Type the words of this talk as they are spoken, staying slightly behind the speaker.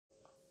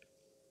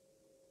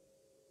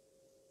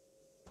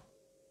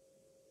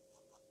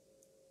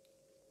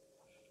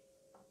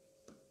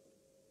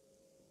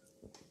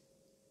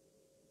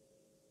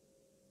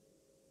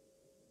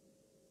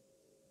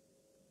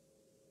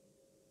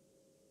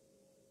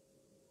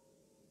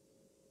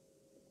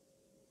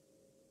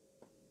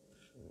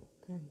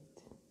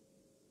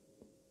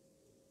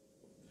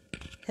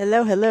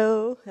Hello,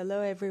 hello,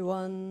 hello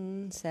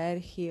everyone.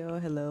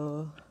 Sergio,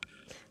 hello.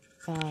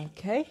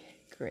 Okay,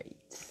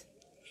 great.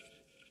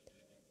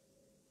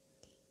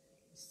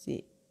 Let's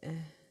see.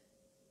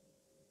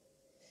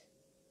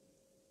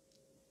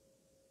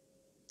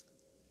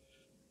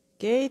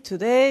 Okay,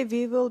 today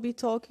we will be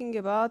talking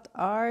about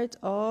art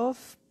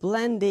of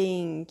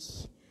blending.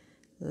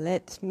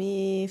 Let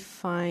me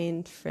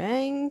find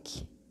Frank.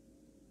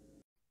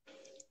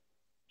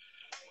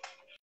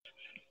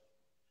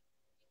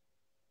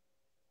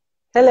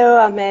 Hello,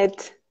 Ahmed.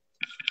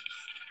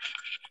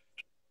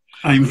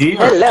 I'm here.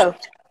 Hello.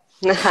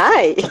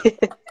 Hi.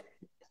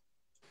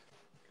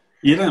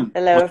 Irem,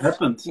 Hello. what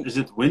happened? Is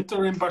it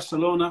winter in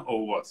Barcelona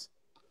or what?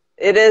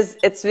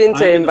 It's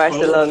winter I'm in in a polo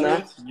Barcelona.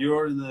 shirt,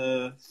 you're in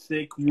a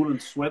thick woolen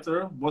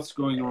sweater. What's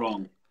going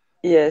wrong?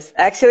 Yes,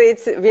 actually,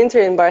 it's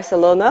winter in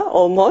Barcelona,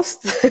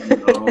 almost.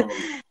 No.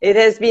 It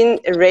has been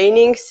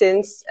raining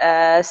since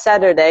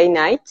Saturday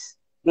night,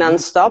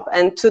 non-stop,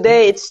 and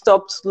today it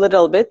stopped a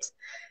little bit.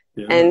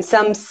 Yeah. And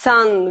some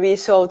sun we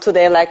saw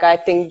today, like I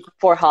think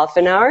for half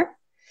an hour,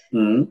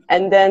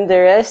 and then the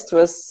rest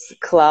was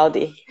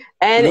cloudy.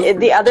 And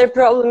the other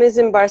problem is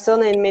in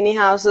Barcelona, in many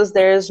houses,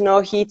 there is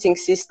no heating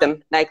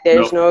system. Like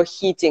there's no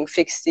heating,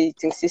 fixed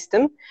heating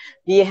system.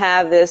 We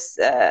have this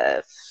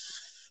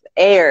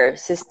air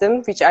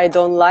system, which I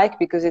don't like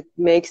because it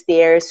makes the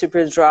air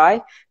super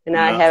dry and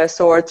I have a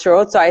sore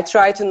throat. So I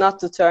try to not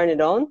to turn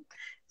it on.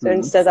 So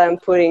instead I'm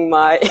putting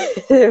my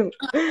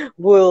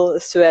wool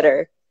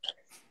sweater.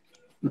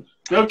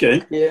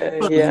 Okay. Yeah,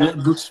 Well, yeah. that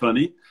looks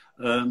funny.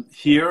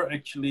 Here,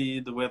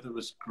 actually, the weather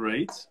is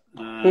great.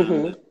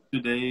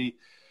 Today,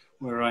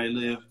 where I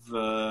live,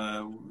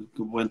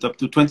 went up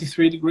to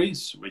 23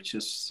 degrees, which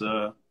is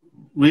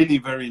really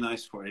very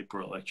nice for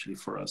April, actually,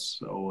 for us.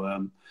 So,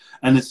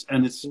 and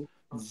it's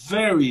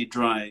very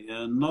dry.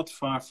 Not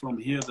far from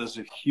here, there's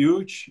a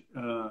huge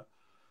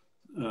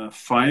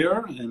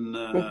fire in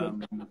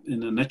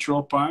a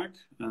natural park,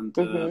 and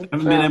they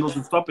haven't been able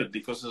to stop it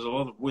because there's a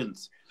lot of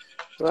wind.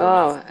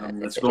 Wow. So,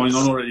 it's going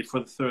on already for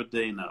the third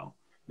day now.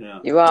 Yeah.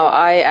 Wow,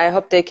 I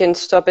hope they can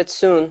stop it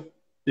soon.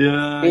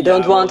 Yeah. We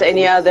don't want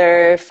any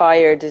other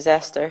fire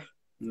disaster.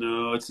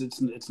 No,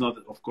 it's not,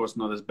 of course,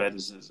 not as bad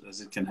as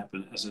it can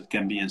happen, as it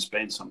can be in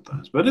Spain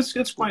sometimes. But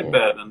it's quite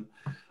bad, and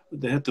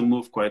they had to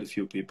move quite a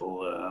few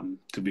people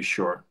to be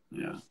sure.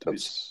 Yeah.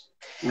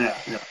 Yeah.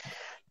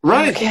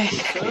 Right. Okay.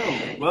 So,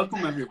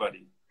 welcome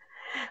everybody.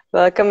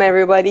 Welcome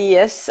everybody.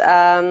 Yes.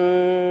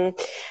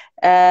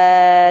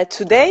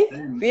 Today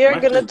we are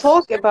going to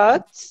talk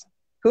about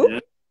who? Yeah.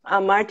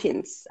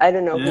 Martins. I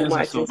don't know who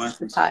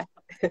Martins is. Hi.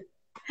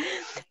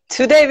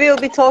 Today we will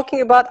be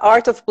talking about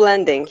art of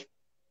blending.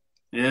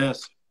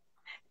 Yes.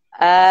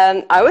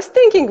 I was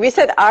thinking, we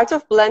said art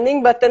of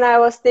blending, but then I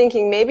was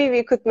thinking maybe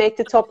we could make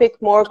the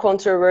topic more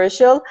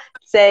controversial.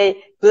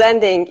 Say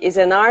blending is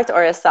an art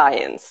or a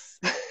science.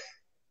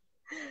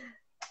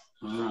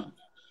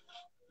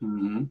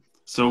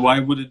 So why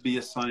would it be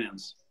a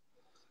science?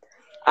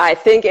 I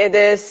think it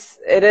is,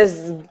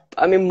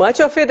 I mean, much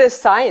of it is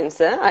science,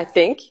 I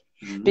think.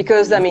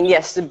 Because, I mean,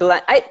 yes,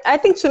 I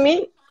think to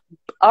me,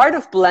 art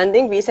of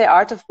blending, we say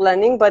art of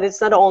blending, but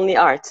it's not only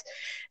art.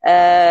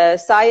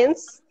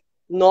 Science,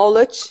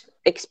 knowledge,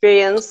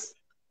 experience,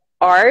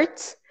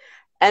 art,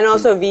 and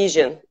also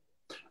vision.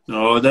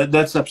 No,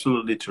 that's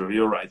absolutely true.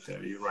 You're right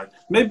there. You're right.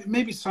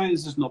 Maybe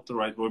science is not the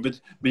right word, but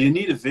you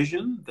need a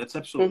vision. That's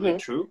absolutely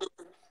true.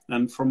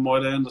 And from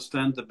what I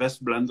understand, the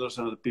best blenders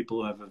are the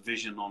people who have a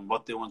vision on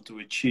what they want to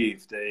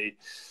achieve.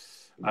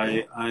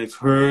 I've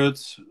heard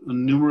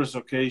on numerous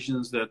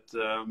occasions that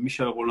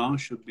Michel Rolland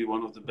should be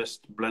one of the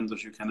best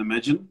blenders you can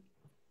imagine.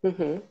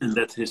 And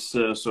that his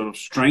sort of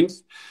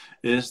strength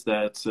is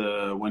that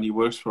when he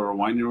works for a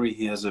winery,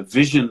 he has a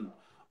vision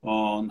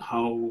on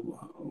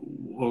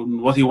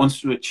what he wants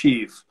to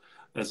achieve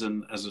as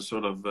a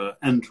sort of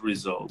end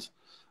result.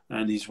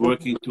 And he's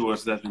working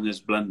towards that in his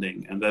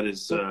blending. And that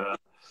is...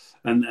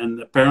 And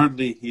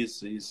apparently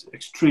he's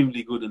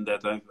extremely good in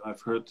that.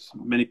 I've heard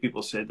many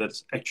people say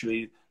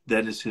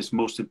that is his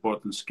most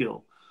important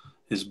skill,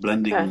 his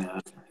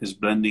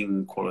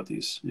blending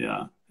qualities.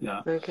 Yeah.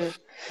 Okay.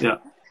 Yeah.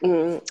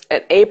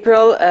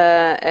 April,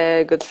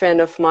 a good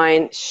friend of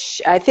mine.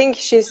 I think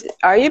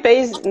are you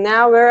based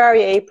now? Where are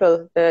you,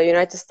 April? The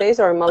United States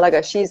or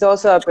Malaga? She's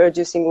also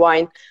producing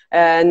wine,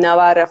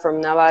 Navarra,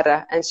 from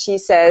Navarra, and she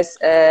says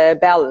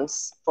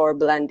balance for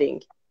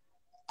blending.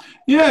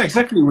 Yeah,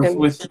 exactly.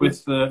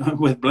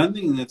 With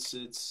blending,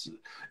 it's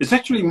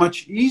actually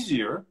much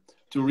easier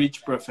to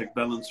reach perfect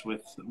balance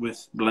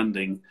with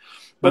blending.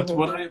 But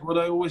what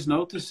I always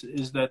notice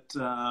is that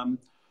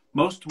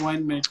most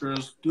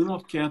winemakers do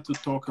not care to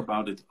talk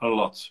about it a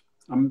lot.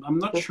 I'm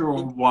not sure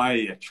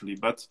why actually,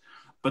 but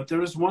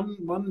there is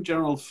one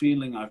general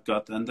feeling I've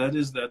got, and that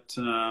is that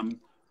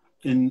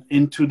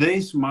in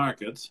today's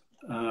market.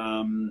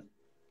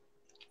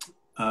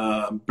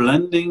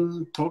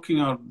 Talking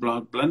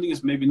about blending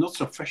is maybe not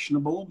so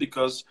fashionable,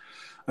 because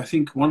I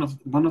think one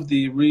of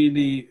the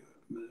really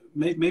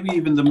maybe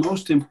even the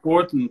most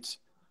important,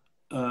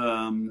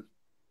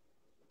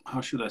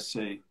 how should I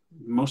say,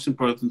 most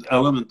important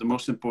element, the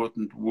most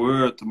important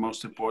word, the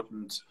most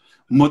important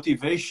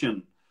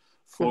motivation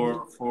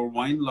for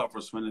wine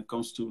lovers when it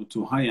comes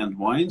to high-end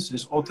wines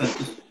is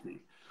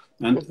authenticity.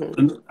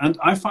 And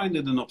I find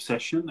it an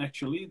obsession,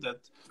 actually,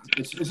 that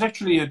it's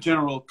actually a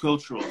general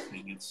cultural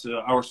thing. It's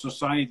our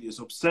society is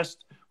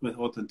obsessed with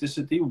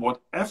authenticity,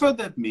 whatever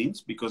that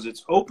means, because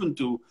it's open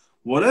to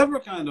whatever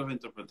kind of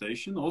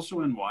interpretation,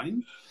 also in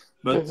wine.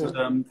 But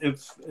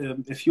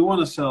if you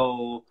want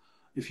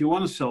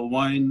to sell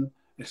wine,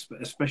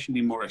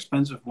 especially more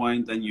expensive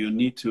wine, then you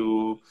need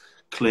to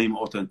claim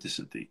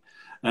authenticity.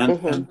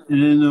 And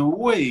in a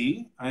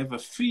way, I have a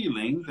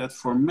feeling that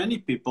for many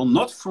people,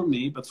 not for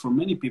me, but for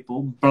many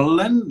people,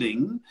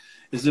 blending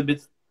is a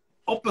bit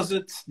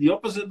the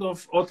opposite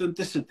of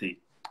authenticity.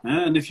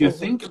 And if you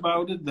think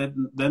about it,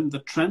 then the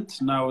trend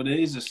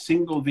nowadays is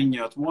single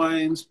vineyard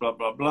wines, blah,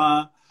 blah,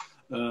 blah.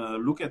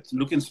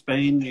 Look in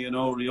Spain, you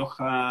know,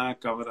 Rioja,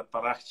 Cabra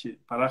Paraje,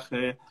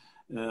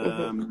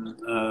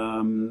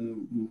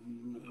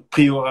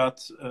 Priorat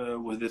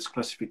with its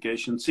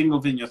classification, single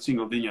vineyard,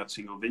 single vineyard,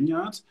 single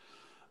vineyard.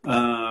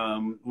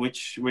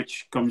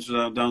 Which comes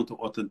down to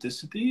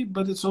authenticity,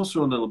 but it's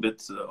also a little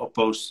bit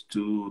opposed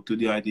to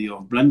the idea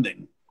of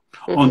blending.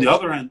 On the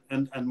other hand,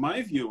 and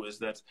my view is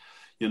that,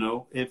 you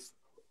know, if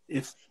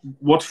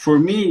what for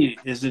me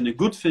is in a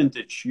good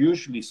vintage,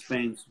 usually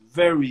Spain's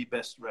very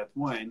best red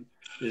wine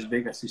is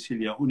Vega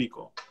Sicilia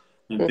Unico.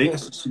 And Vega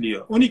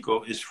Sicilia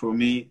Unico is for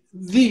me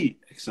the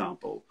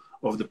example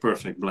of the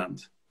perfect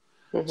blend.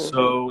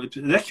 So it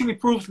actually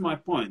proves my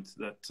point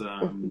that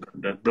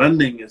that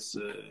blending is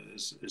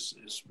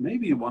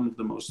maybe one of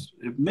the most,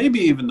 maybe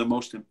even the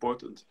most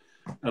important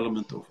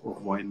element of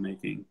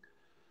winemaking.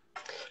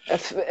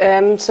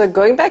 So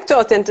going back to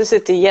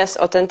authenticity, yes,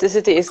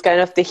 authenticity is kind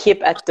of the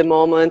hip at the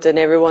moment, and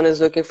everyone is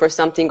looking for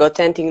something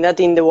authentic. Not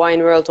in the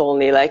wine world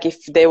only. Like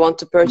if they want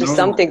to purchase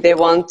something, they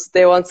want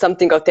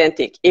something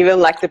authentic.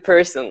 Even like the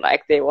person,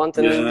 like they want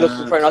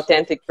looking for an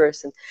authentic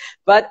person,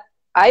 but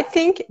I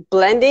think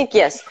blending,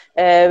 yes.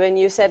 When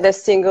you said the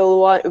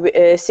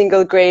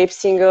single grape,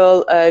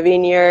 single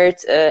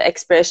vineyard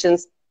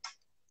expressions,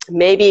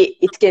 maybe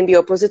it can be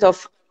opposite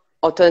of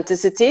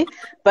authenticity,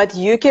 but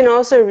you can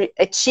also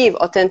achieve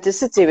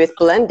authenticity with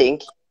blending.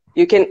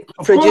 You can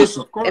produce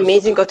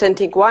amazing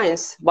authentic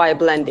wines by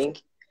blending.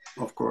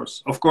 Of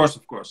course.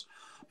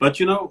 But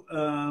you know,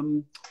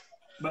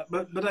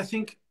 but I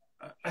think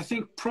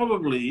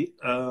probably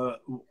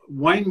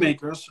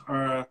winemakers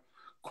are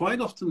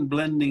quite often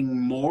blending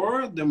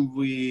more than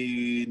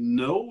we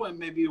know and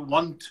maybe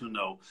want to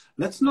know.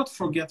 Let's not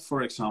forget,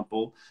 for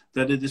example,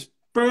 that it is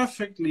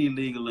perfectly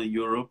legal in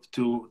Europe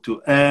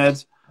to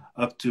add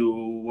up to,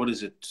 what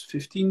is it,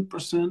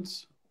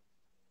 15%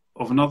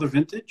 of another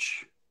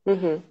vintage?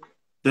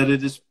 That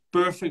it is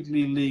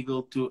perfectly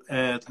legal to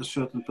add a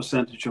certain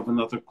percentage of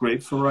another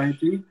grape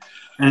variety.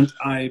 And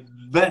I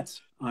bet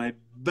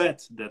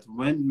that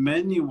when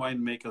many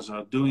winemakers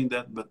are doing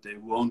that, but they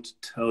won't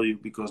tell you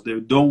because they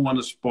don't want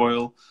to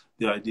spoil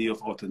the idea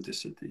of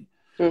authenticity.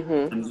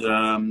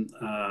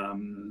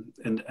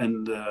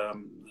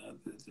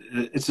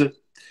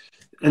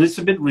 It's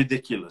a bit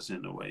ridiculous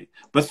in a way.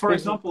 But for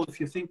example, if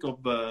you think of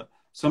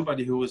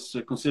somebody who is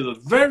considered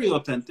very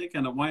authentic,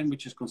 and a wine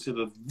which is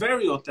considered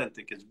very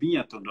authentic is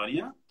Viña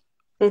Todonia,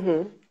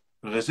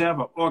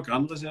 Reserva or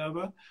Gran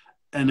Reserva.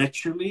 And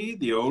actually,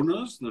 the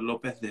owners, the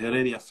Lopez de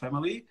Heredia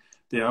family,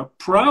 they are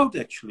proud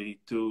actually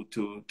to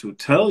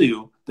tell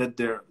you that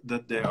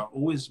they are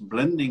always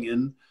blending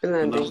in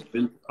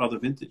other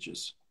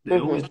vintages. They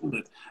always do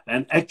that.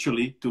 And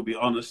actually, to be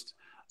honest,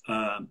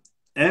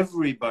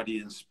 everybody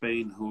in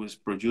Spain who is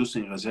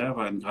producing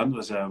Reserva and Gran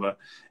Reserva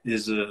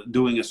is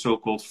doing a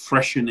so-called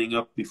freshening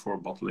up before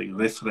bottling,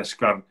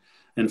 refrescar.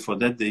 And for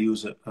that, they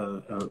use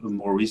a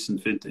more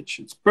recent vintage.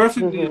 It's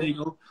perfectly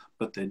legal,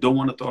 but they don't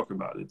want to talk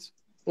about it.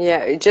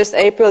 Yeah, just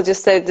April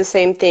just said the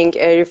same thing,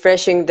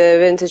 refreshing the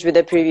vintage with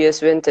the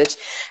previous vintage.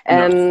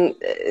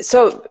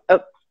 So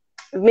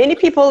many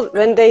people,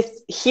 when they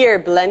hear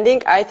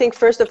blending, I think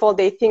first of all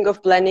they think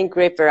of blending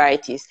grape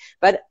varieties.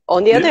 But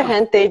on the other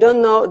hand, they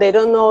don't know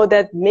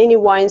that many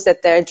wines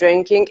that they're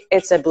drinking,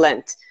 it's a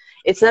blend.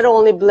 It's not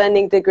only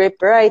blending the grape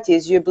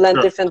varieties. You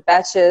blend different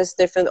batches,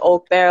 different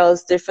oak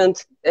barrels,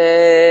 different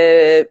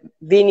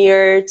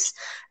vineyards,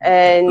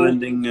 and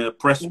blending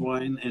press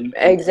wine and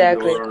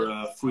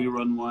your free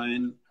run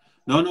wine.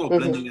 No,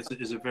 blending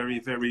is a very,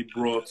 very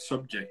broad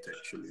subject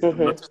actually.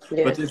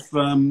 But if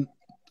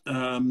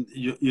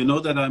you know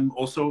that I'm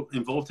also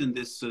involved in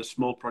this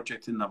small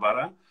project in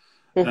Navarra,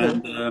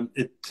 and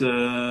it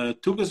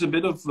took us a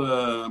bit of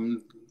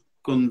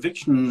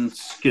conviction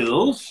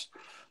skills.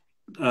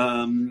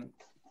 To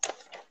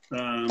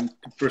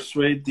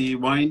persuade the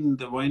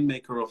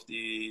winemaker of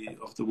the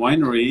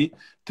winery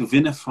to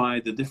vinify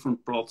the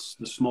different plots,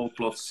 the small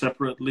plots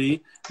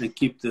separately, and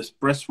keep the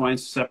press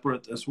wines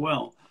separate as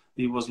well.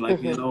 He was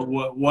like, you know,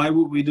 why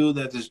would we do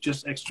that? It's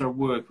just extra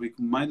work. We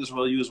might as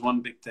well use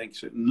one big tank.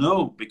 So,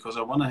 no, because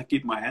I want to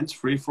keep my hands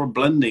free for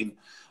blending.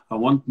 I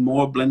want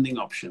more blending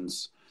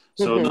options.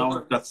 So now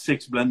I've got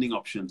 6 blending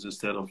options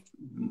instead of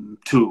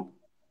 2,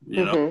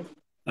 you know.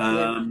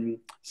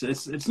 So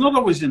it's not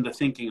always in the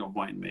thinking of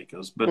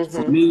winemakers, but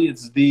for me,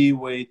 it's the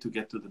way to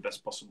get to the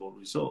best possible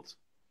result.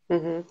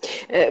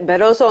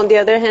 But also, on the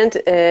other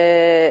hand,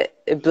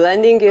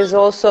 blending is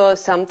also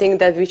something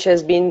that which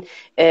has been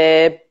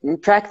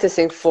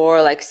practicing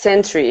for like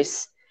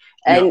centuries.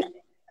 And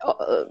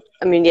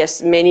I mean,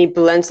 yes, many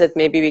blends that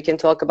maybe we can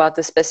talk about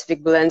the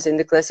specific blends in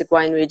the classic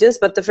wine regions.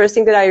 But the first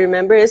thing that I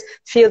remember is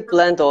field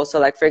blend also.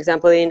 Like, for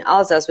example, in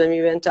Alsace, when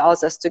we went to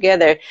Alsace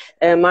together,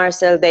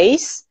 Marcel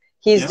Deis,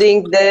 he's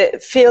doing the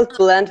field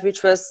blend,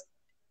 which was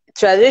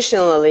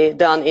traditionally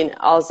done in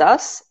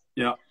Alsace.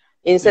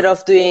 Instead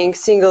of doing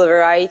single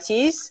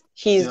varieties,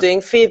 he's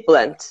doing field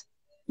blend.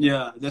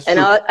 Yeah, that's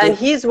true. And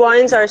his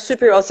wines are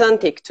super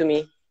authentic to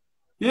me.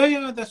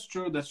 Yeah, that's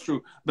true. That's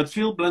true. But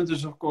field blend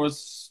is, of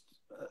course,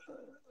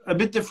 a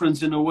bit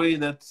different in a way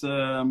that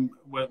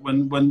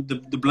when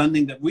the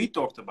blending that we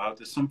talked about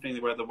is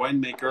something where the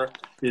winemaker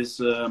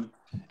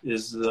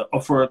is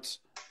offered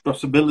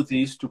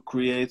possibilities to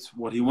create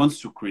what he wants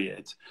to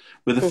create.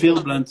 With a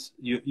field blend,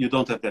 you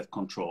don't have that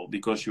control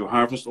because you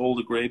harvest all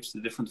the grapes,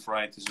 the different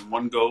varieties in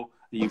one go,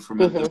 and you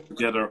ferment them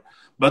together.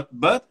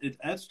 But it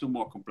adds to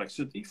more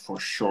complexity for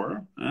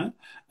sure,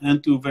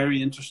 and to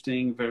very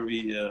interesting,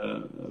 very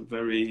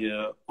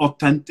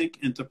authentic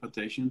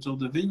interpretations of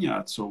the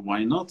vineyard. So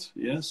why not?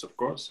 Yes, of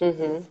course.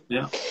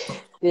 Yeah.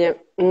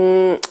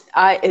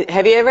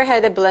 Have you ever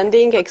had a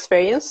blending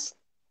experience?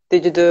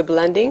 Did you do a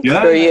blending?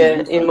 Were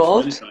you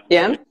involved?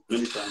 Many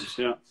times,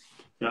 yeah.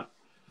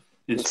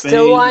 In Spain,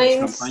 still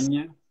wines,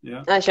 Champagne,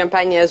 and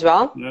Champagne as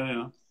well.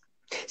 Yeah.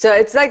 So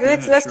it's like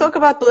let's talk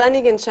about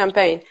blending in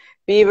Champagne.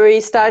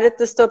 We started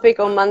this topic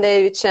on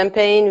Monday with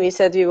Champagne. We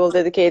said we will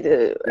dedicate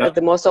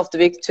the most of the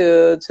week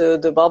to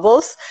the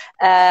bubbles.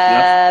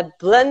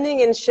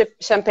 Blending in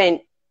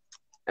Champagne.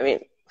 I mean,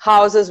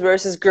 houses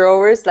versus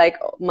growers, like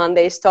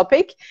Monday's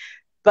topic.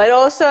 But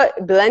also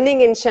blending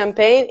in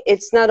Champagne,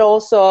 it's not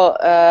also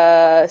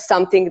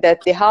something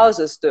that the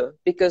houses do,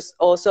 because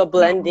also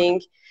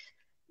blending,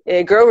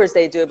 growers,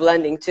 they do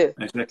blending too.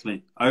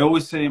 Exactly. I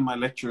always say in my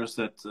lectures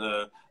that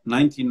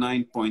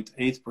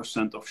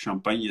 99.8% of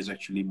Champagne is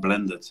actually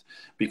blended,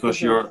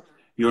 because you're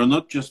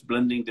not just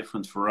blending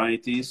different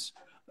varieties,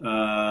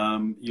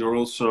 you're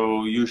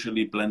also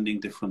usually blending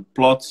different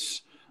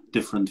plots,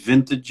 different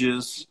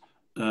vintages,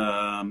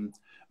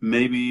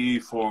 maybe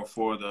for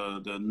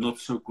the not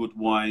so good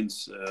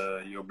wines,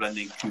 you're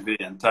blending Cuvée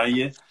and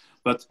Taille.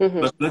 But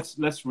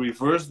let's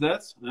reverse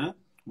that.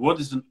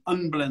 What is an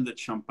unblended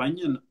Champagne?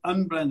 An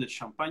unblended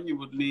Champagne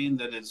would mean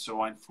that it's a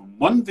wine from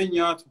one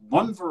vineyard,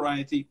 one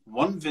variety,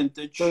 one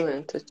vintage,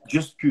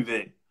 just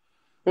Cuvée.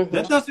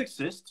 That does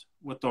exist.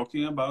 We're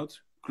talking about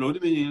Clos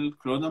de Menil,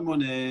 Clos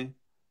d'Amonet,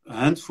 a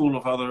handful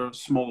of other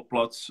small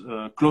plots,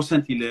 Clos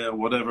Saint-Hilaire,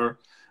 whatever.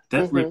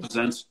 That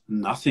represents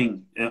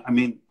nothing. I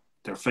mean,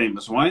 they're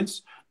famous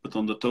wines, but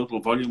on the total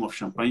volume of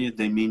Champagne,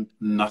 they mean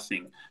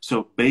nothing.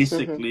 So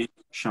basically,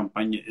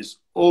 Champagne is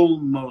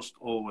almost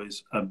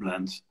always a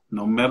blend,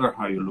 no matter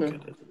how you look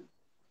at it.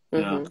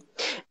 Yeah.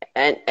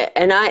 And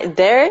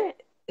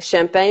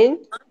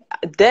Champagne,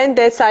 then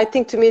that's, I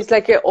think, to me, it's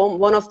like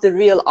one of the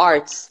real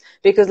arts.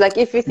 Because like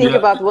if you think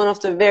about one of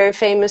the very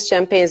famous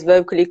champagnes,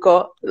 Veuve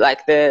Clicquot,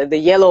 like the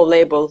yellow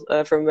label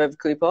from Veuve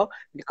Clicquot,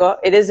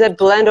 it is a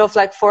blend of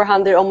like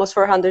almost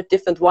 400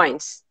 different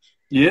wines.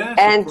 Yeah,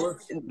 and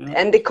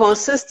the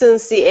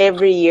consistency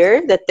every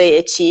year that they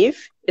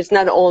achieve, it's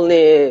not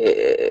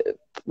only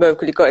Veuve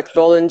Clicquot, it's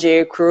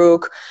Bollinger,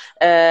 Krug.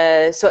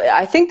 So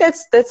I think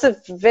that's a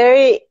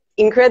very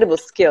incredible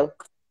skill.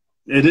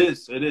 It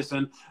is,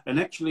 and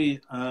actually,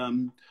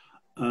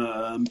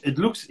 it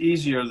looks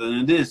easier than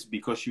it is,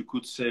 because you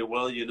could say,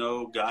 well, you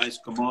know, guys,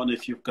 come on,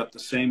 if you've got the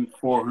same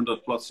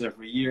 400 plots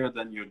every year,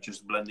 then you're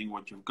just blending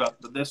what you've got.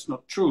 But that's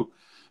not true,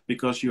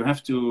 because you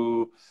have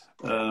to.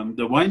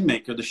 The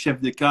winemaker, the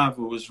chef de cave,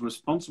 who is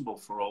responsible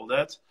for all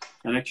that,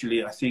 and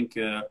actually, I think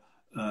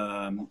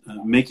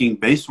making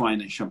base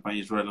wine in Champagne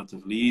is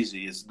relatively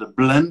easy. It's the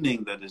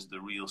blending that is the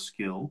real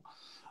skill,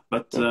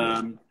 but.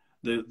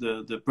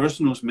 The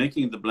person who's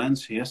making the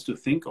blends, he has to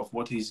think of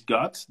what he's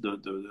got.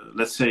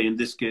 Let's say in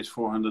this case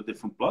 400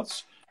 different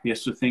plots. He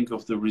has to think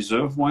of the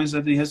reserve wines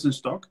that he has in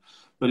stock,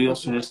 but he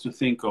also has to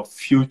think of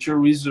future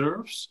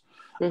reserves.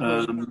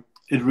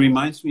 It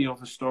reminds me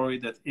of a story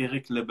that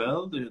Eric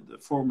Lebel, the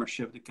former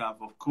chef de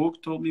cave of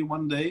Krug, told me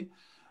one day.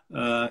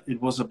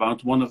 It was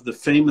about one of the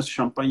famous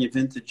Champagne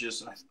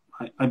vintages.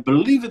 I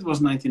believe it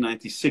was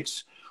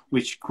 1996,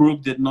 which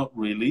Krug did not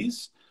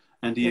release.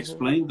 And he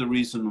explained the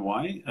reason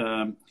why.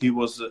 He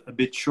was a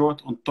bit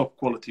short on top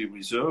quality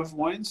reserve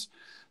wines.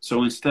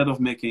 So instead of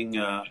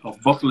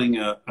bottling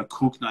a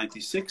Krug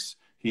 96,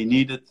 he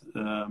needed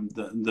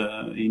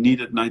he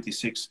needed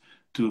 96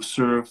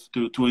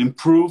 to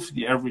improve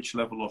the average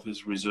level of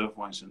his reserve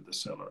wines in the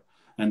cellar.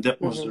 And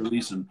that was the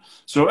reason.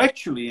 So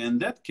actually, in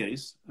that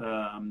case,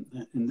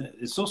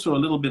 it's also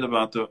a little bit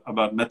about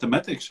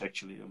mathematics,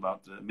 actually,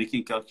 about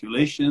making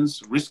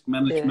calculations, risk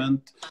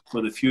management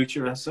for the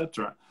future,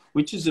 etc.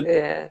 Which is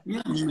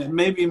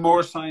maybe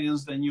more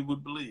science than you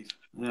would believe.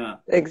 Yeah,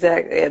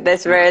 exactly.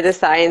 That's where the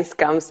science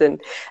comes in.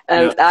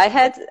 I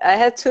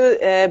had two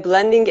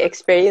blending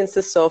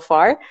experiences so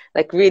far,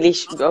 like really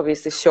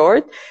obviously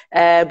short,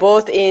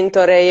 both in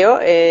Torrejo,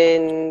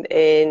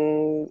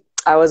 in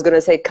I was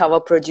gonna say cava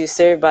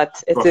producer,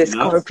 but it is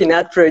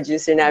Corpinat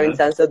producer now in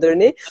San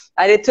Sadurni.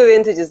 I did two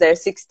vintages there,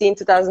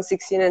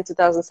 2016 and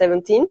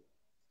 2017.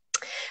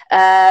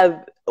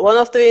 One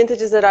of the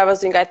vintages that I was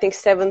doing, I think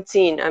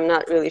 17, I'm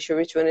not really sure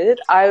which one it is.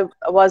 I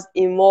was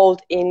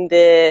involved in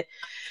the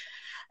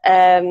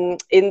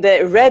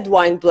red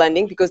wine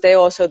blending, because they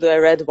also do a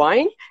red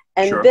wine.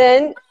 And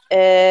then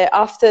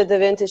after the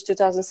vintage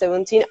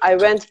 2017, I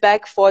went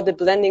back for the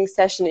blending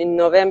session in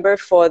November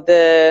for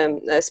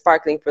the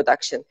sparkling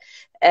production.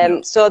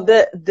 So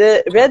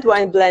the red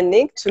wine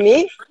blending, to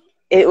me,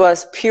 it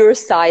was pure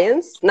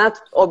science.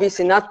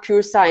 Obviously not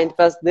pure science,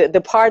 but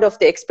the part of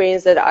the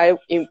experience that I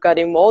got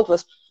involved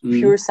was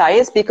pure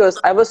science, because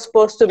I was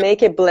supposed to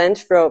make a blend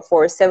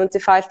for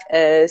 75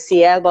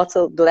 CL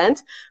bottle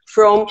blend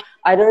from,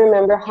 I don't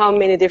remember how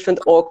many different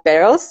oak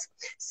barrels.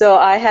 So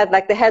I had,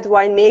 like, the head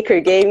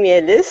winemaker gave me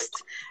a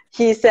list.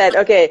 He said,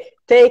 okay,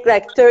 take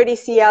like 30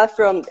 CL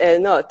from,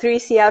 3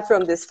 CL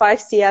from this,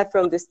 5 CL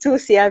from this, 2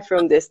 CL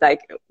from this,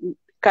 like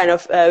kind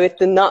of with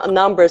the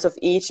numbers of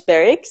each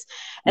barracks.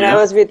 And I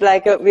was with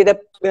like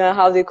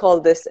how do you call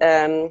this?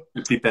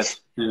 Pipette.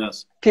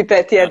 Yes.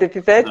 Pipette, the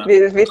pipette.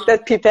 With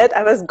that pipette,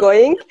 I was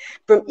going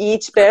from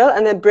each barrel,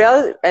 and the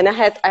barrel, and I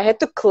had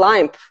to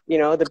climb. You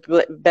know,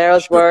 the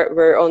barrels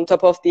were on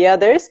top of the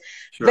others.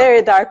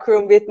 Very dark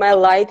room with my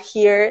light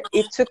here.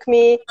 It took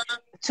me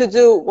to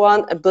do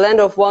a blend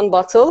of one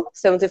bottle,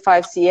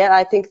 75 CL.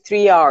 I think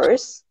 3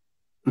 hours.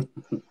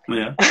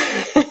 Yeah.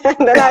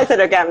 And then I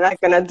said, okay, I'm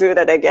not gonna do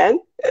that again.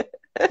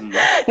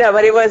 No,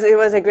 but it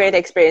was a great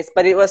experience.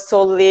 But it was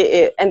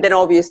totally, and then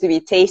obviously we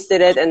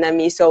tasted it, and then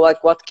we saw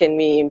like what can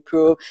we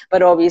improve.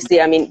 But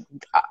obviously, I mean,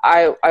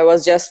 I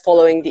was just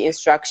following the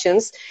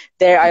instructions.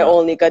 There, I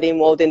only got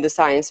involved in the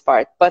science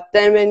part. But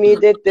then when we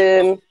did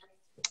the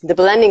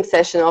blending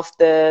session of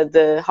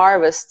the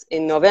harvest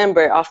in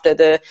November, after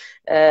the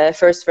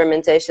first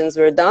fermentations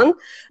were done,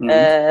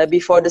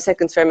 before the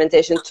second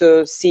fermentation,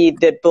 to see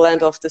the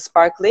blend of the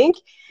sparkling,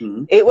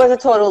 it was a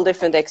total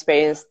different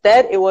experience.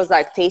 That it was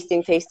like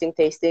tasting,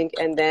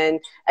 and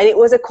it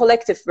was a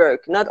collective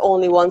work, not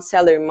only one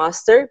cellar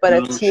master, but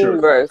a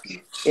teamwork.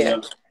 Yeah.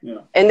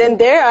 And then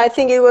there, I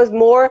think it was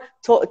more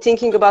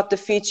thinking about the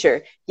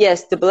future.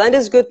 Yes, the blend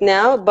is good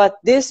now, but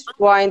this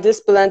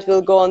blend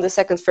will go on the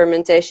second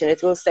fermentation.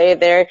 It will stay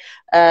there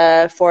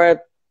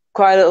for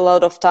quite a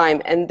lot of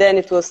time, and then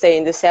it will stay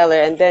in the cellar,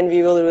 and then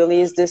we will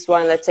release this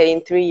wine, let's say, in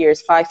 3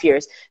 years, 5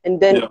 years. And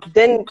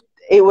then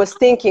it was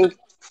thinking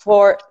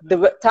for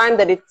the time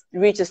that it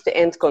reaches the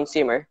end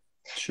consumer.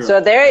 So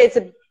there, it's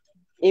an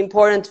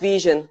important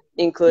vision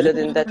included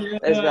in that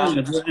as well.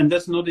 And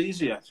that's not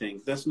easy, I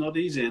think. That's not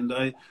easy. And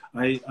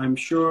I'm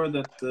sure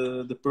that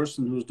the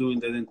person who's doing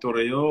that in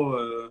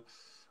Torrejo,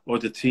 or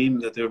the team,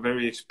 that they're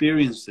very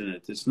experienced in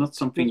it. It's not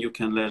something you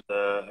can let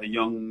a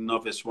young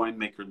novice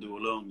winemaker do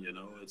alone, you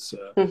know. It's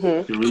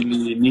you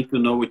really need to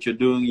know what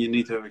you're doing. You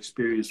need to have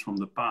experience from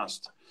the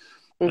past.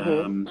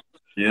 Do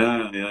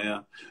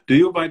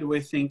you, by the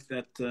way, think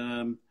that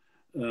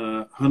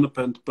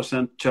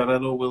 100%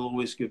 Xarel·lo will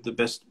always give the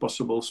best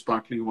possible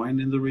sparkling wine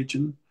in the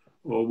region?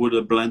 Or would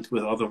a blend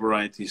with other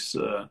varieties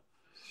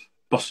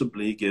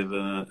possibly give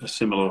a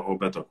similar or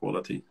better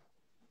quality?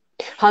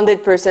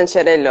 100%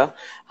 Xarel·lo.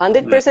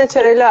 100%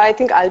 Xarel·lo. I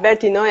think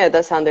Albertinoia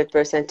does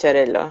 100%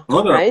 Xarel·lo.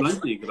 Oh, there right? are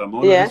plenty.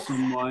 Gramones,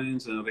 some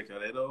wines, and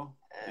Recaredo.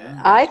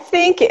 I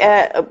think,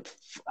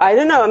 I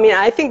don't know. I mean,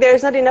 I think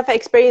there's not enough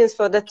experience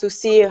for that to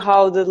see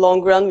how the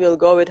long run will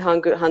go with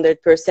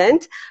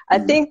 100%. I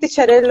think the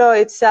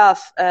Xarel·lo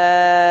itself,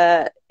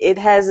 it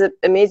has an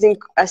amazing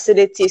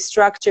acidity,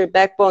 structure,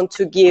 backbone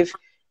to give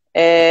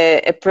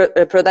a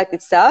product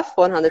itself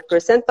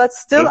 100%, but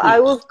still I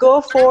would go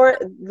for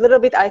a little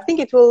bit. I think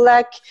it will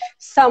lack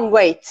some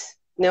weight,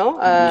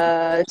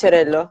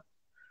 Xarel·lo.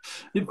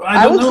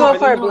 I would go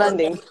for a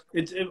blending.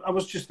 I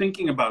was just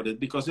thinking about it,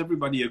 because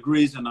everybody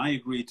agrees, and I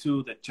agree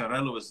too, that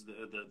Xarel·lo is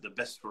the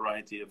best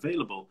variety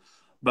available.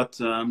 But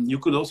you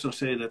could also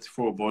say that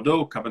for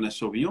Bordeaux, Cabernet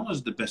Sauvignon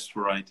is the best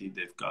variety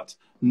they've got.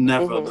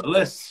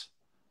 Nevertheless,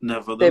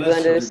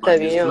 everybody's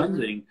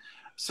blending.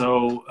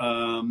 So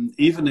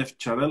even if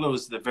Xarel·lo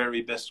is the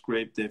very best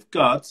grape they've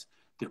got,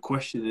 the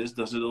question is,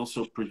 does it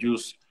also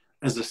produce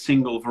as a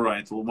single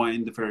varietal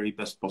wine the very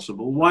best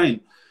possible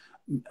wine?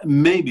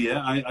 Maybe.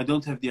 I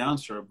don't have the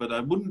answer, but I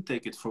wouldn't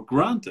take it for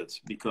granted,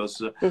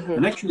 because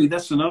and actually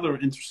that's another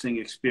interesting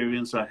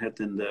experience I had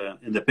in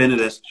the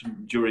Penedès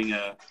during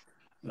a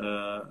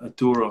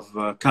tour of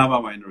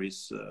cava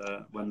wineries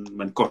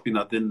when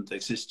Corpinat didn't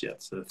exist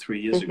yet 3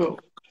 years ago.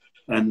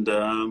 And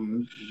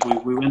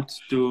we went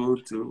to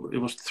it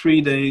was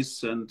 3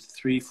 days and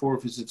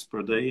 3-4 visits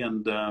per day,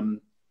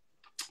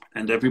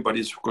 and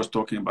everybody's of course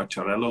talking about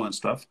Xarel·lo and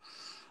stuff.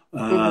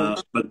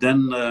 But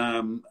then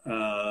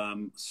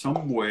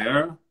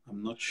somewhere,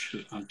 I'm not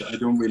sure, I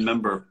don't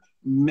remember,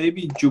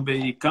 maybe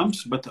Jubei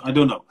Camps, but I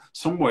don't know.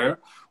 Somewhere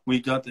we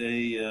got a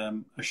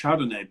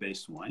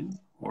Chardonnay-based wine,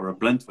 or a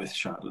blend with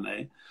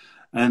Chardonnay,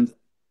 and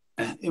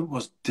it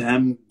was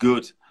damn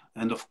good.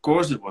 And of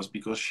course it was,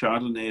 because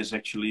Chardonnay is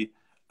actually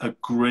a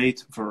great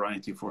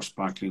variety for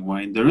sparkling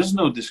wine. There is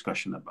no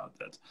discussion about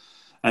that.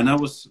 And I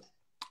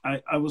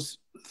was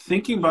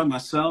thinking by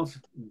myself,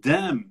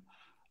 damn,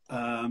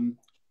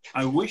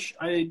 I wish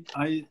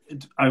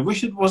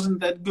it wasn't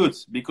that good,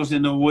 because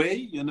in a way,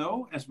 you know,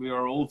 as we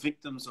are all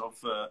victims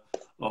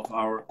of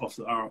our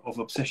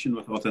obsession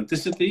with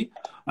authenticity,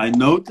 I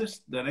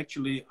noticed that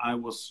actually I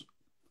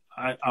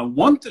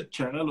wanted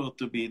Xarel·lo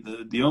to be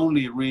the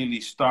only really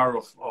star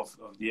of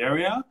the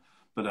area,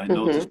 but I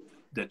noticed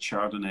that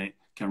Chardonnay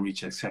can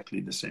reach exactly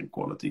the same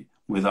quality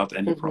without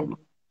any problem.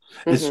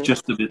 It's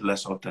just a bit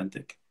less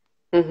authentic.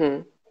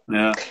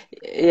 Yeah.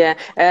 Yeah.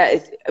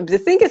 The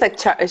thing is, like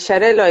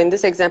Xarel·lo, in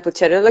this example,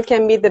 Xarel·lo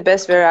can be the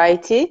best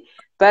variety,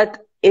 but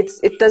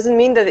it doesn't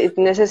mean that it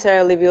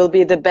necessarily will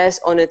be the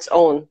best on its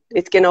own.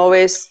 It can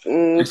always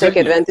take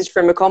advantage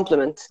from a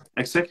complement.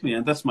 Exactly,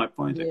 and that's my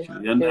point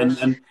actually.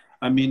 And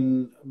I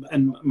mean,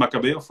 and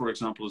Macabeo, for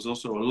example, is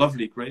also a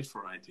lovely grape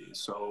variety.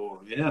 So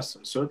yes,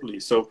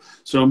 certainly. So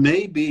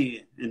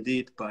maybe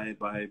indeed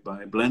by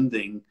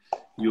blending,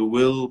 you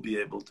will be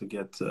able to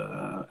get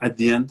at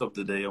the end of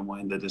the day a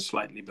wine that is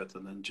slightly better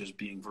than just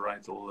being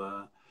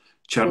varietal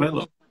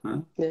Xarel·lo.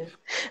 Yeah.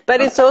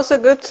 But it's also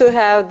good to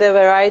have the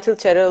varietal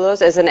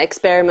Xarel·los as an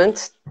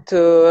experiment,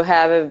 to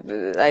have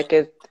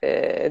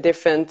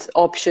different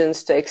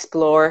options to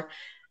explore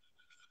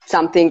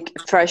something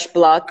fresh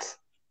blood.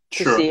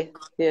 To see.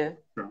 Yeah.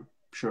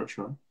 Sure.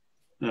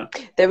 Yeah.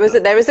 There was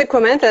a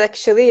comment that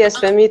actually,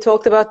 yes, when we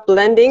talked about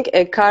blending,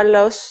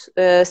 Carlos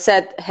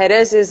said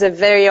Jerez is a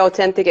very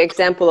authentic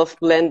example of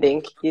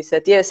blending. He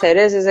said, yes,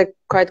 Jerez is a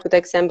quite good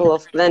example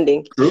of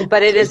blending. True.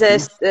 But it is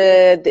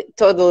a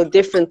totally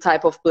different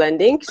type of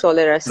blending,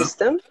 Solera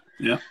system.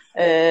 Yeah.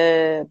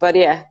 But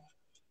yeah.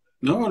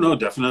 No,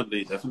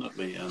 definitely.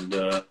 And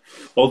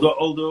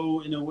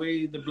although in a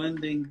way the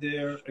blending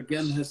there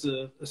again has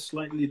a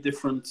slightly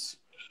different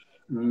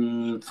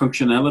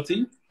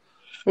functionality.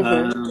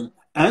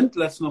 And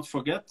let's not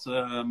forget,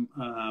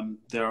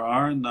 there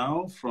are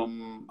now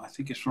I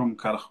think it's from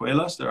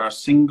Carajuelas, there are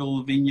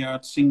single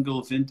vineyard,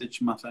 single vintage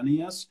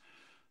Manzanillas,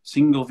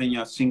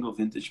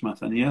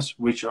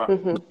 which are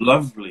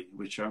lovely,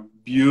 which are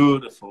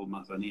beautiful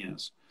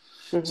Manzanillas.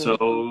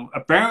 So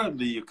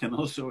apparently you can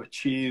also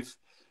achieve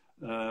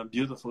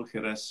beautiful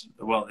Jerez,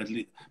 well, at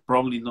least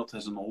probably not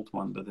as an old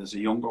one, but as a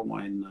younger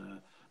wine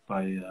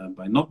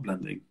by not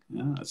blending.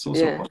 Yeah, it's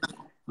also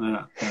possible.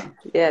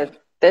 Yeah.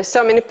 There's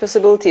so many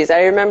possibilities.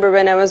 I remember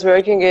when I was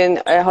working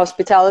in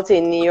hospitality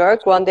in New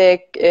York, one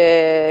day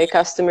a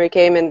customer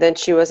came and then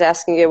she was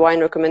asking a wine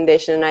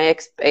recommendation, and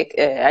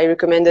I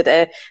recommended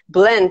a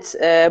blend,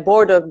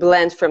 Bordeaux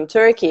blend from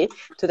Turkey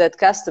to that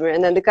customer,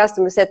 and then the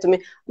customer said to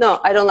me, "No,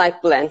 I don't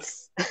like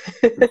blends."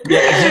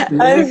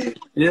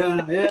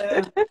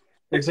 Yeah.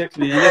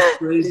 Exactly, and that's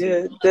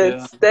crazy.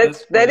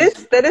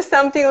 That is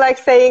something like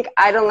saying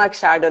I don't like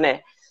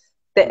Chardonnay.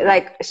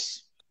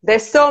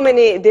 There's so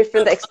many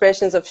different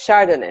expressions of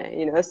Chardonnay,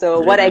 you know. So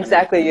what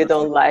exactly you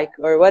don't like,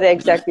 or what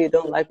exactly you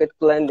don't like with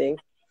blending?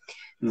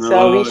 No, so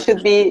we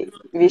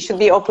should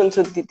be open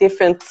to the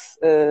different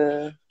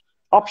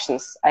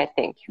options, I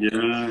think.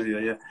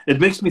 Yeah. It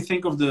makes me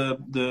think of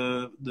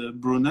the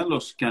Brunello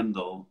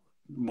scandal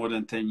more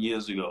than 10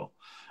 years ago.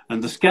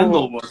 And the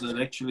scandal was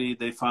that actually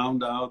they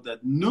found out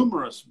that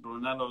numerous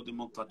Brunello di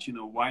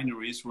Montalcino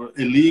wineries were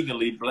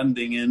illegally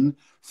blending in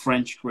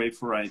French grape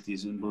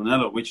varieties in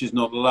Brunello, which is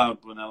not allowed.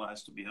 Brunello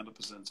has to be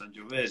 100%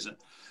 Sangiovese.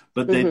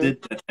 But they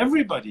did that.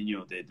 Everybody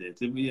knew they did.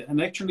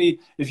 And actually,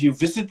 if you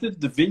visited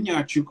the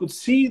vineyards, you could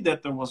see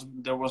that there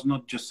was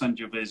not just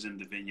Sangiovese in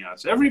the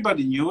vineyards.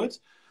 Everybody knew it.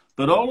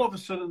 But all of a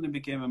sudden it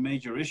became a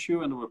major issue,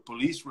 and there were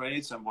police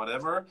raids and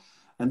whatever.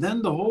 And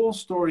then the whole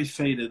story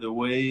faded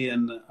away,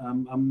 and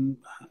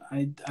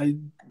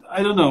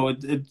I don't know.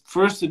 At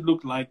first, it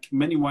looked like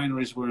many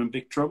wineries were in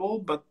big trouble,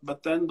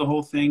 but then the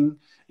whole thing,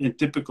 in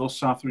typical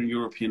Southern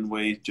European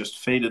way, just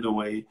faded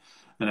away,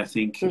 and I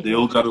think they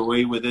all got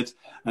away with it.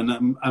 And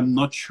I'm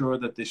not sure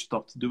that they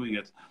stopped doing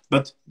it.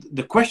 But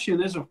the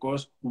question is, of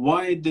course,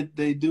 why did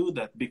they do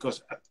that?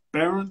 Because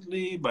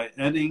apparently, by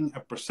adding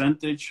a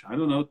percentage, I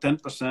don't know,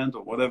 10%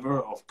 or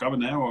whatever of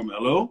Cabernet or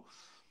Merlot,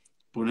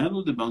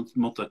 Brunello di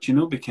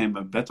Montalcino became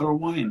a better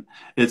wine.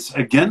 It's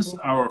against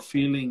our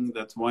feeling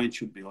that wine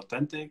should be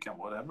authentic and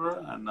whatever.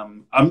 And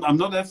I'm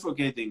not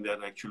advocating that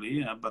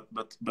actually,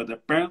 but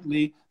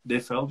apparently they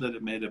felt that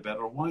it made a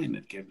better wine.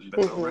 It gave them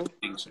better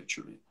ratings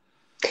actually.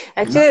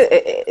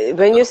 Actually,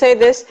 when you say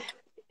this,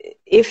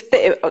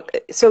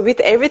 so with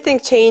everything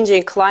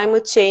changing,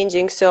 climate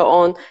changing, so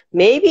on,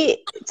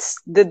 maybe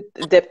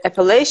the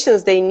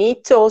appellations, they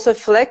need to also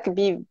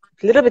be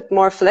a little bit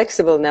more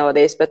flexible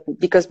nowadays, but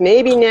because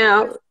maybe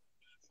now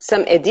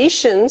some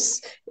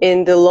additions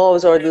in the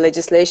laws or the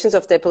legislations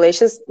of the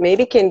appellations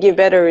maybe can give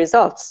better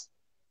results.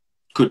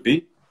 Could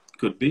be.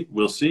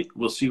 We'll see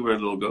where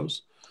it all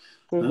goes.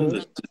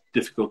 That's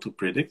difficult to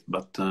predict,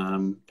 but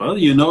well,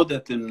 you know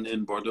that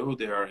in Bordeaux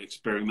they are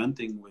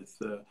experimenting with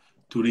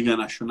Touriga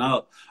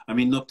Nacional. I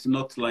mean,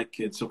 not like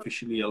it's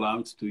officially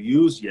allowed to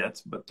use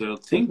yet, but they're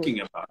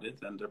thinking about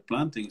it and they're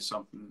planting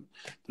something.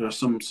 There's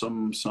some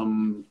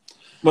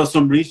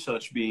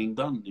research being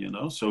done, you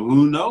know. So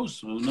who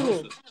knows?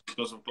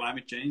 Because of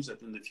climate change,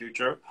 that in the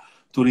future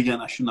Touriga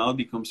Nacional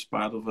becomes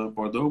part of a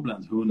Bordeaux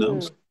blend. Who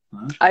knows?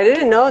 I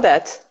didn't know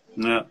that.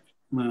 Yeah.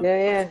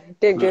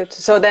 Good.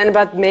 So then,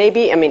 but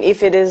maybe, I mean,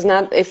 if it is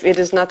not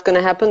going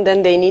to happen,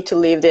 then they need to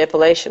leave the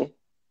appellation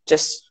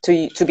just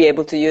to be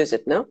able to use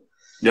it, no?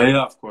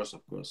 Yeah, of course.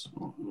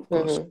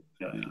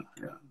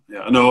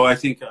 Yeah. No, I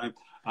think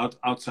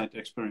outside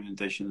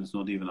experimentation is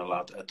not even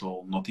allowed at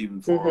all, not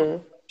even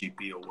for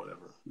GP or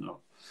whatever.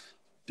 No,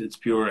 it's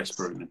pure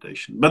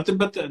experimentation. But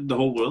the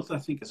whole world, I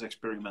think, is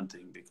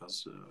experimenting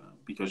because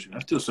you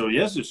have to. So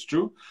yes, it's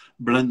true.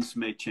 Blends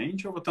may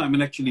change over time,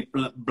 and actually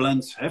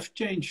blends have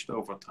changed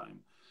over time.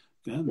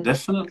 Yeah,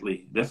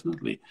 definitely.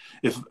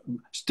 If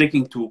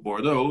sticking to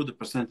Bordeaux, the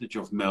percentage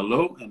of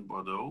Merlot in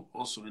Bordeaux,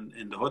 also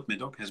in the Haute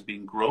Médoc, has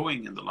been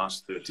growing in the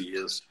last 30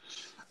 years,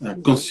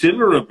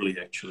 considerably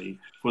actually,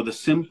 for the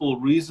simple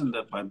reason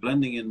that by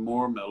blending in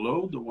more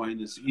Merlot, the wine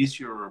is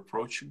easier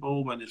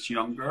approachable when it's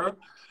younger,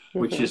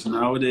 which is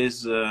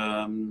nowadays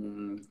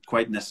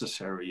quite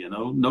necessary. You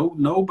know,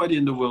 nobody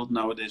in the world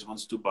nowadays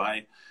wants to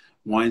buy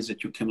wines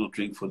that you cannot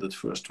drink for the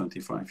first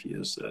 25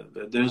 years.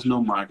 There's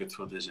no market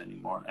for this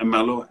anymore. And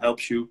Merlot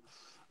helps you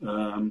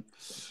to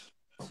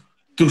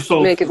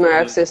make it more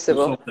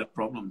accessible. To solve that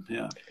problem.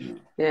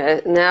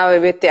 Yeah. Now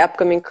with the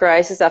upcoming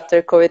crisis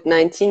after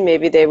COVID-19,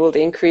 maybe they will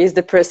increase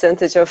the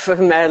percentage of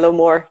Merlot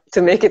more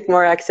to make it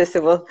more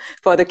accessible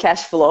for the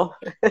cash flow.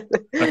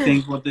 I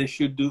think what they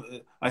should do,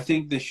 I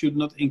think they should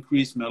not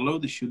increase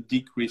Merlot, they should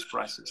decrease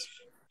prices.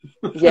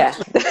 Yeah.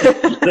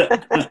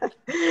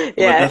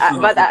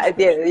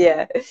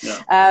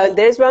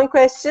 There's one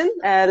question.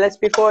 Let's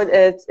before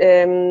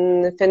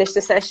finish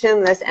the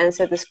session, let's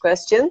answer this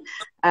question.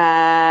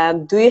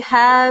 Do you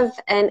have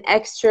an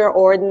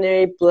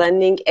extraordinary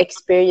blending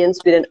experience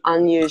with an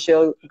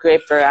unusual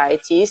grape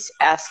varieties?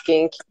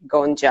 Asking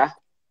Gonja.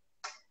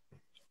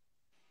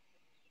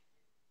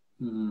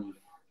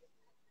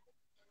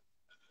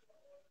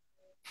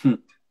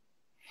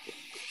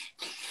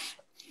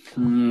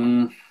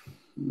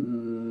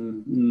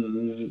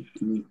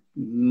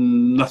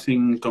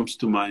 Nothing comes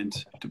to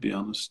mind, to be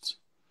honest.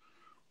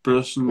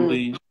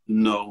 Personally,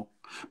 no.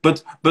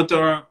 But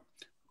there are,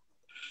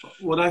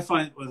 what I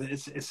find,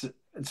 it's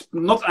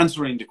not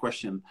answering the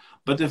question,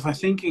 but if I'm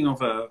thinking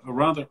of a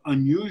rather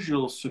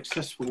unusual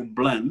successful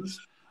blend,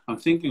 I'm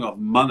thinking of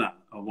Mana,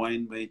 a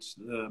wine made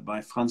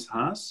by Frans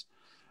Haas.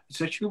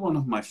 It's actually one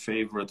of my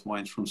favorite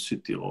wines from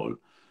Südtirol.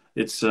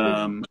 It's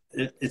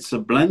a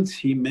blend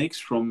he makes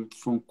from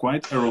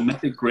quite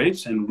aromatic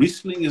grapes, and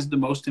Riesling is the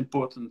most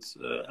important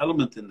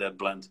element in that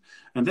blend,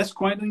 and that's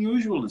quite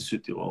unusual in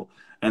Südtirol,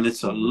 and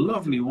it's a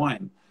lovely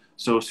wine.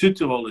 So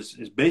Südtirol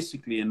is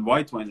basically, in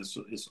white wine,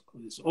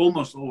 is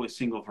almost always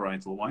single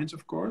varietal wines,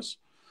 of course.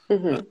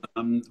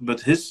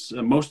 But his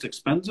most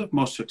expensive,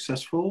 most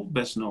successful,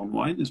 best known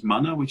wine is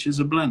Mana, which is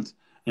a blend,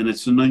 and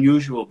it's an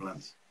unusual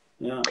blend.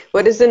 Yeah.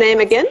 What is the name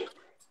again?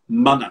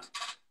 Mana.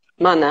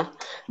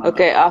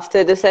 Okay,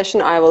 after the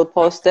session I will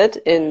post it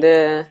in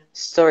the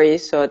story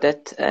so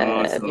that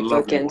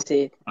people can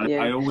see it.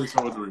 I always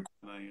order it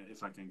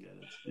if I can get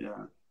it.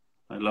 Yeah,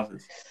 I love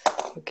it.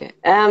 Okay.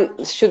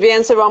 Should we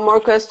answer one more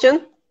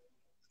question?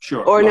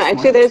 Sure. Or no,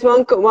 actually there's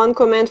one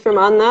comment from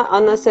Anna.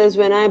 Anna says,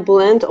 when I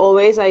blend,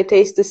 always I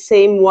taste the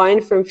same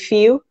wine from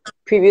few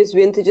previous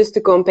vintages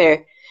to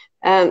compare.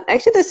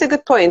 Actually, that's a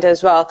good point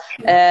as well.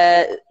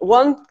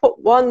 One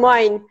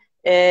wine,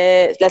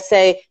 let's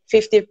say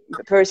 50%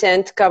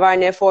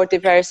 Cabernet,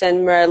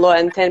 40% Merlot,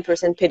 and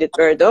 10% Petit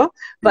Verdot.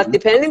 But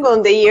depending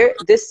on the year,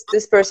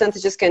 this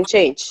percentages can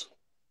change.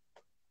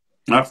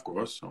 Of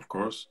course.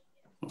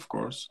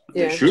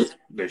 Yeah.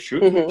 They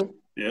should.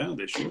 Yeah,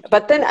 they should.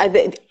 But then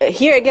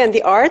here again,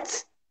 the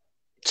art,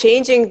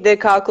 changing the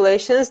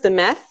calculations, the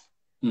math,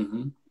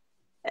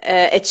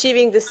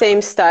 achieving the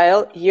same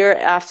style year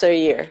after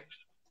year.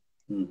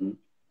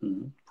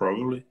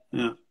 Probably,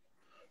 yeah.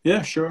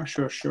 Yeah, sure.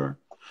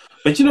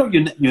 But you know,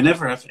 you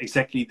never have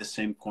exactly the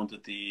same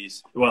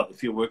quantities. Well,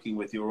 if you're working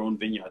with your own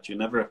vineyard, you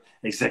never have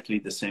exactly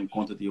the same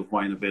quantity of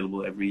wine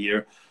available every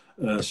year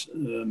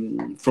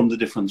from the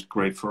different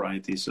grape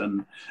varieties,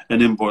 and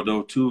in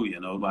Bordeaux too. You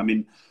know, I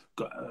mean,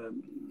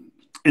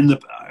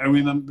 I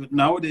remember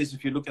nowadays, if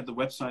you look at the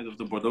website of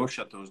the Bordeaux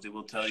chateaus, they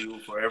will tell you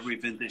for every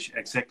vintage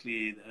exactly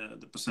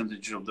the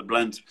percentage of the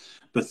blend.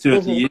 But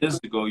 30 years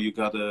ago, you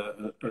got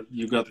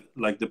you got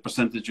like the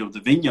percentage of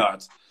the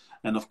vineyard,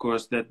 and of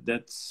course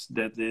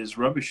that is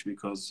rubbish,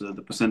 because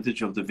the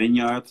percentage of the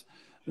vineyard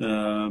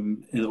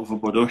of a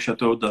Bordeaux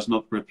chateau does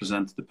not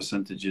represent the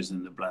percentages in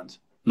the blend,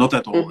 not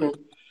at all.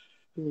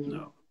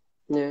 No.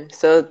 Yeah.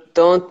 So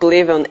don't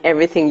believe on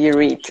everything you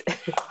read.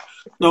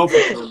 No, for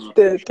sure not.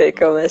 To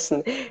take a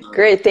lesson. No.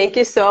 Great. Thank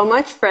you so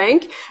much, Frank.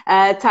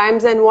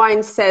 Times and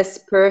Wine says,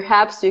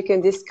 perhaps you can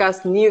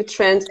discuss new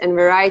trends and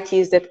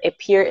varieties that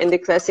appear in the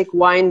classic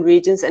wine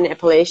regions and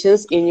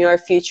appellations in your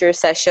future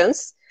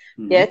sessions.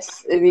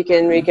 Yes, we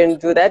can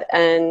do that,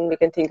 and we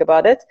can think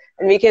about it.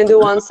 And we can do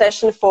one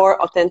session for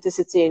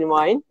authenticity in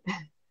wine.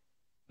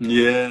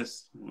 Yes.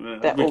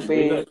 That will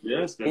be,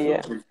 yes,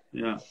 definitely.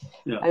 Yeah.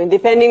 I mean,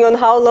 depending on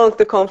how long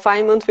the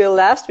confinement will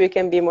last, we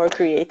can be more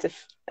creative.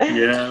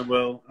 Yeah,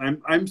 well,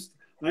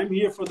 I'm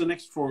here for the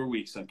next 4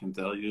 weeks, I can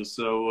tell you.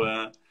 So,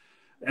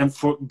 and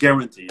for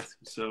guaranteed.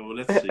 So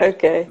let's see.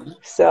 Okay,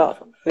 so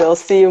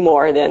we'll see you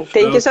more then.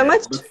 Thank you so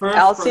much.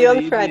 I'll see you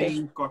on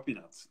Friday.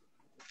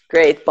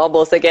 Great,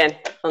 bubbles again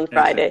on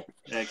Friday.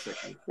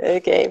 Exactly.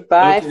 Okay,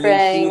 bye,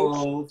 Frank. See you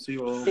all. See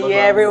you,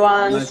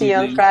 everyone. See you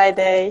on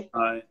Friday.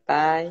 Bye.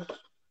 Bye.